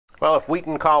Well, if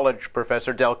Wheaton College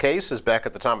Professor Del Case is back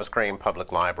at the Thomas Crane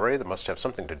Public Library, that must have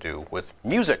something to do with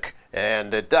music.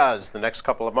 And it does. The next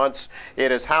couple of months,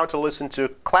 it is how to listen to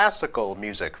classical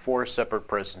music. 4 separate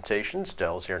presentations.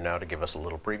 Del's here now to give us a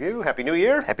little preview. Happy New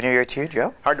Year. Happy New Year to you,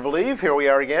 Joe. Hard to believe. Here we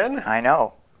are again. I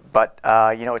know. But,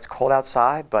 you know, it's cold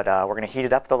outside, but we're going to heat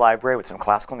it up at the library with some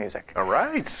classical music. All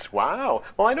right. Wow.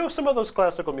 Well, I know some of those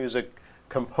classical music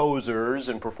composers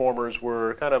and performers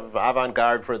were kind of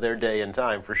avant-garde for their day and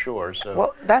time, for sure. So.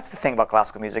 Well, that's the thing about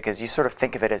classical music is you sort of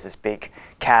think of it as this big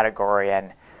category,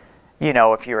 and you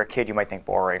know, if you're a kid, you might think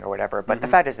boring or whatever. But the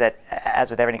fact is that, as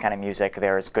with any kind of music,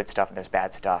 there's good stuff and there's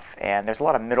bad stuff, and there's a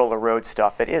lot of middle-of-the-road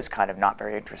stuff that is kind of not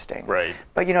very interesting. Right.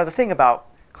 But you know, the thing about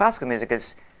classical music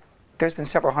is there's been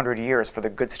several hundred years for the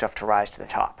good stuff to rise to the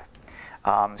top.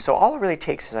 So all it really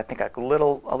takes is, I think, a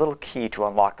little key to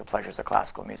unlock the pleasures of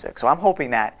classical music. So I'm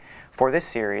hoping that for this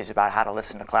series about how to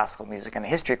listen to classical music and the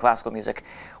history of classical music,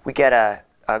 we get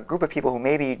a group of people who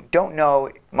maybe don't know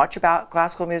much about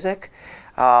classical music,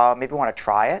 maybe want to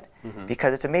try it,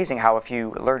 because it's amazing how if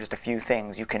you learn just a few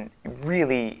things, you can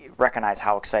really recognize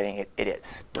how exciting it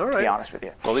is, to be honest with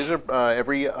you. Well, these are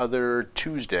every other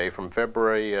Tuesday from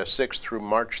February 6th through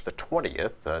March the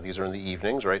 20th. These are in the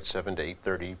evenings, right, 7 to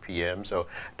 8:30 p.m. So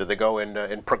do they go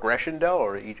in progression, Del,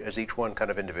 or is each one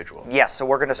kind of individual? Yes, so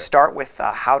we're going to start with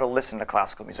how to listen to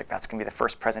classical music. That's going to be the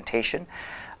first presentation.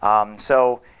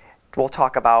 So we'll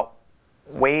talk about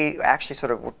we'll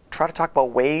try to talk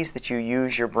about ways that you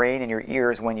use your brain and your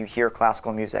ears when you hear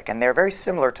classical music. And they're very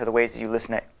similar to the ways that you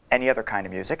listen to any other kind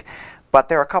of music, but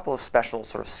there are a couple of special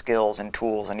sort of skills and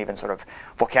tools and even sort of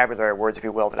vocabulary words, if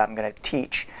you will, that I'm going to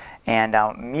teach. And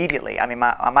immediately, I mean,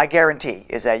 my guarantee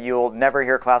is that you'll never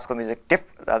hear classical music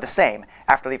the same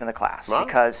after leaving the class. Wow.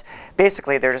 Because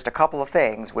basically there are just a couple of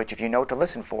things which, if you know what to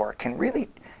listen for, can really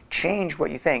change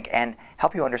what you think and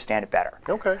help you understand it better.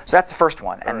 Okay. So that's the first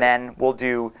one. And then we'll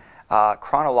do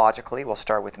chronologically, we'll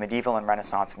start with medieval and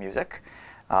Renaissance music.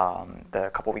 A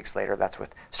couple weeks later,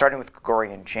 starting with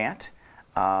Gregorian chant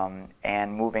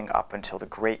and moving up until the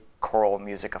great choral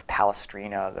music of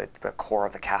Palestrina, the core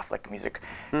of the Catholic music,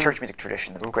 church music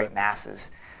tradition, the great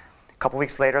masses. A couple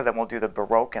weeks later, then we'll do the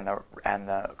Baroque and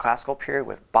the classical period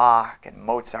with Bach and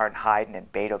Mozart and Haydn and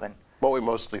Beethoven. What we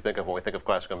mostly think of when we think of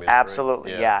classical music.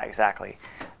 Absolutely, right? yeah, exactly.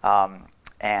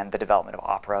 And the development of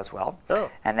opera as well.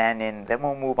 Oh. And then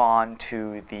we'll move on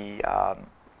to the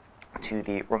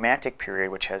Romantic period,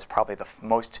 which has probably the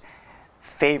most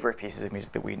favorite pieces of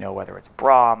music that we know, whether it's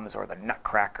Brahms or the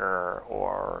Nutcracker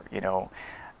or, you know,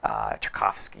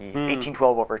 Tchaikovsky's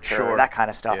 1812 Overture, that kind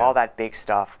of stuff, all that big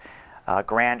stuff,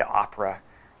 grand opera,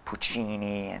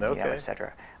 Puccini, and you know, et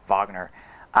cetera, Wagner.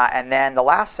 And then the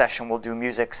last session we'll do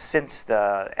music since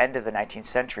the end of the 19th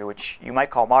century, which you might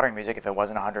call modern music if it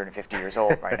wasn't 150 years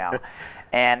old right now.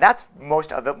 And that's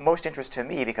of the most interest to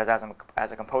me because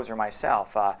as a composer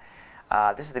myself,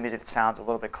 this is the music that sounds a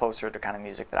little bit closer to the kind of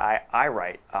music that I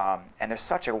write. And there's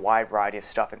such a wide variety of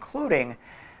stuff, including,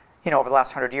 you know, over the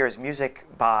last 100 years, music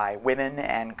by women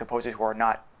and composers who are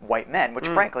not white men, which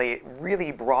frankly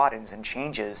really broadens and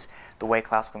changes the way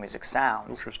classical music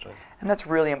sounds. Interesting. And that's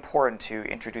really important to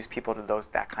introduce people to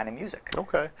that kind of music.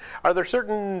 Okay. Are there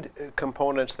certain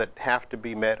components that have to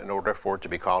be met in order for it to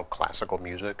be called classical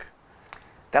music?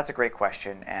 That's a great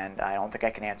question, and I don't think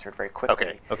I can answer it very quickly.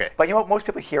 Okay. Okay. But you know what? Most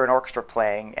people hear an orchestra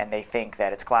playing and they think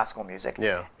that it's classical music.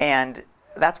 Yeah. And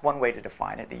that's one way to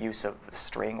define it, the use of the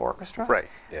string orchestra. Right.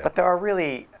 Yeah. But there are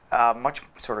really much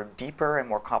sort of deeper and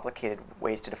more complicated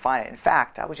ways to define it. In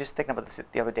fact, I was just thinking about this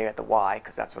the other day at the Y,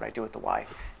 because that's what I do at the Y,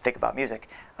 think about music.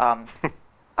 I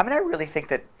mean, I really think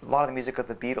that a lot of the music of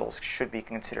the Beatles should be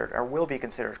considered, or will be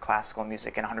considered, classical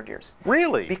music in 100 years.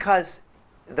 Really? Because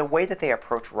the way that they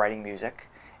approach writing music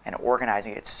and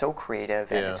organizing it, it's so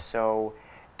creative and it's so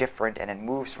different, and it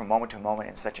moves from moment to moment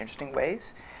in such interesting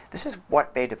ways. This is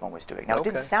what Beethoven was doing. Now, it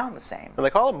didn't sound the same. And they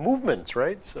call them movements,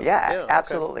 right? So, yeah,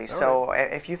 absolutely. So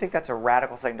if you think that's a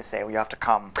radical thing to say, well, you have to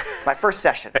come to my first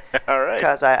session. All right.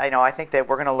 Because I think that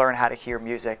we're going to learn how to hear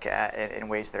music in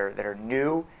ways that are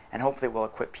new, and hopefully will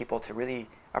equip people to really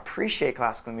appreciate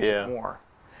classical music more.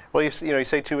 Well, you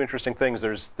say two interesting things.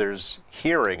 There's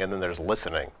hearing and then there's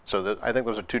listening. So I think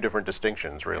those are two different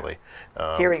distinctions, really.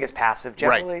 Hearing is passive,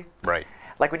 generally. Right.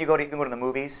 Like when you go to the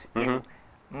movies, you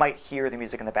might hear the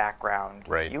music in the background.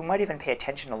 Right. You might even pay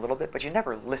attention a little bit, but you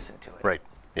never listen to it. Right.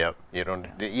 Yeah. You don't.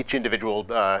 Each individual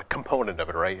component of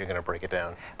it, right? You're going to break it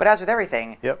down. But as with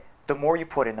everything, the more you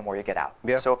put in, the more you get out.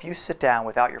 Yeah. So if you sit down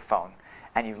without your phone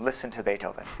and you listen to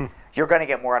Beethoven, you're going to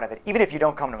get more out of it, even if you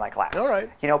don't come to my class. All right.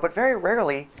 You know, but very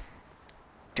rarely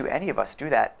do any of us do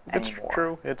that anymore. It's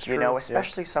true. It's true. You know,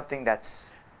 especially something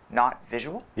that's not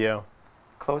visual. Yeah.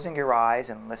 Closing your eyes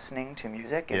and listening to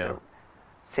music is Yeah. a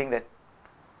thing that,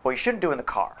 well, you shouldn't do in the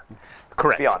car.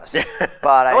 Correct. To be honest.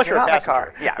 But Unless if you're you're a not in the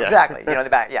car, passenger. yeah, Yeah. exactly. You know, in the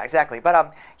back, yeah, exactly.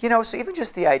 But you know, so even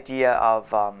just the idea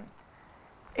of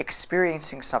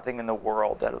experiencing something in the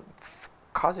world that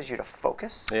causes you to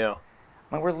focus. Yeah.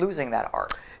 I mean, we're losing that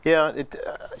art. Yeah,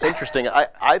 interesting.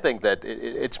 I think that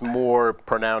it's more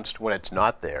pronounced when it's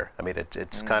not there. I mean,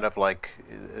 it's kind of like,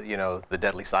 you know, the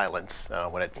deadly silence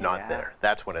when it's not there.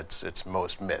 That's when it's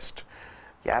most missed.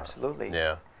 Yeah, absolutely.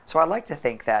 Yeah. So I like to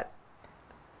think that,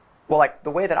 well, like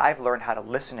the way that I've learned how to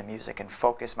listen to music and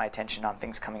focus my attention on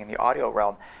things coming in the audio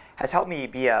realm has helped me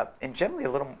be and generally a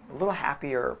little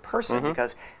happier person,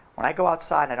 because when I go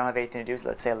outside and I don't have anything to do,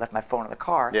 let's say I left my phone in the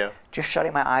car, just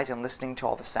shutting my eyes and listening to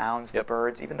all the sounds, the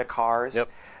birds, even the cars,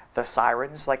 the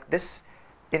sirens, like this,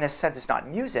 in a sense, it's not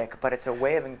music, but it's a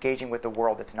way of engaging with the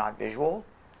world that's not visual,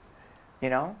 you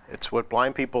know? It's what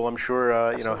blind people, I'm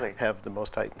sure, you know, have the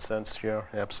most heightened sense. Yeah,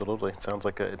 absolutely. It sounds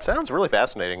like it sounds really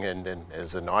fascinating, and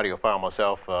as an audiophile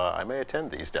myself, I may attend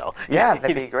these, Del. Yeah,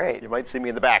 that'd be great. You might see me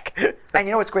in the back. And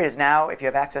you know what's great is now, if you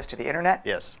have access to the internet,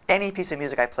 yes, any piece of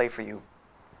music I play for you,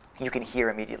 you can hear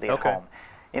immediately at home.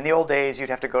 In the old days, you'd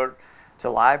have to go to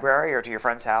the library or to your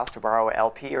friend's house to borrow an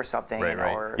LP or something,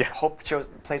 or hope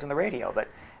it plays on the radio. But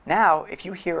now, if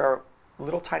you hear a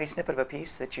little tiny snippet of a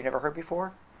piece that you never heard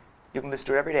before, you can listen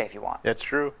to it every day if you want. That's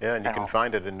true, yeah, and you can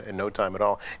find it in no time at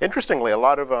all. Interestingly, a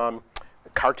lot of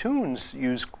cartoons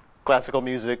use classical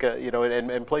music, you know,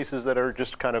 in places that are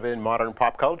just kind of in modern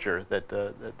pop culture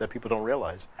that people don't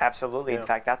realize. Absolutely. In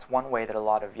fact, that's one way that a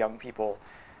lot of young people,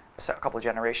 a couple of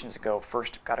generations ago,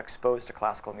 first got exposed to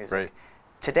classical music. Right.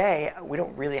 Today, we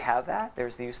don't really have that.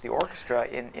 There's the use of the orchestra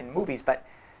in movies, but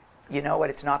you know what?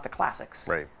 It's not the classics.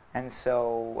 Right. And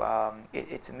so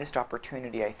it's a missed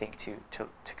opportunity, I think, to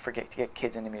get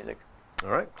kids into music. All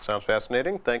right. Sounds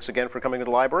fascinating. Thanks again for coming to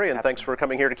the library, and thanks for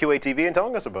coming here to QATV and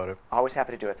telling us about it. Always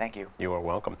happy to do it. Thank you. You are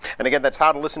welcome. And again, that's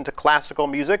How to Listen to Classical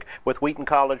Music with Wheaton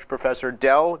College Professor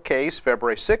Del Case,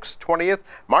 February 6th, 20th,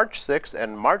 March 6th,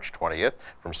 and March 20th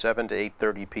from 7 to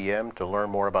 8:30 p.m. To learn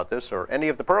more about this or any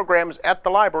of the programs at the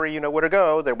library, you know where to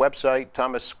go. Their website,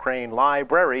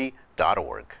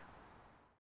 thomascranelibrary.org.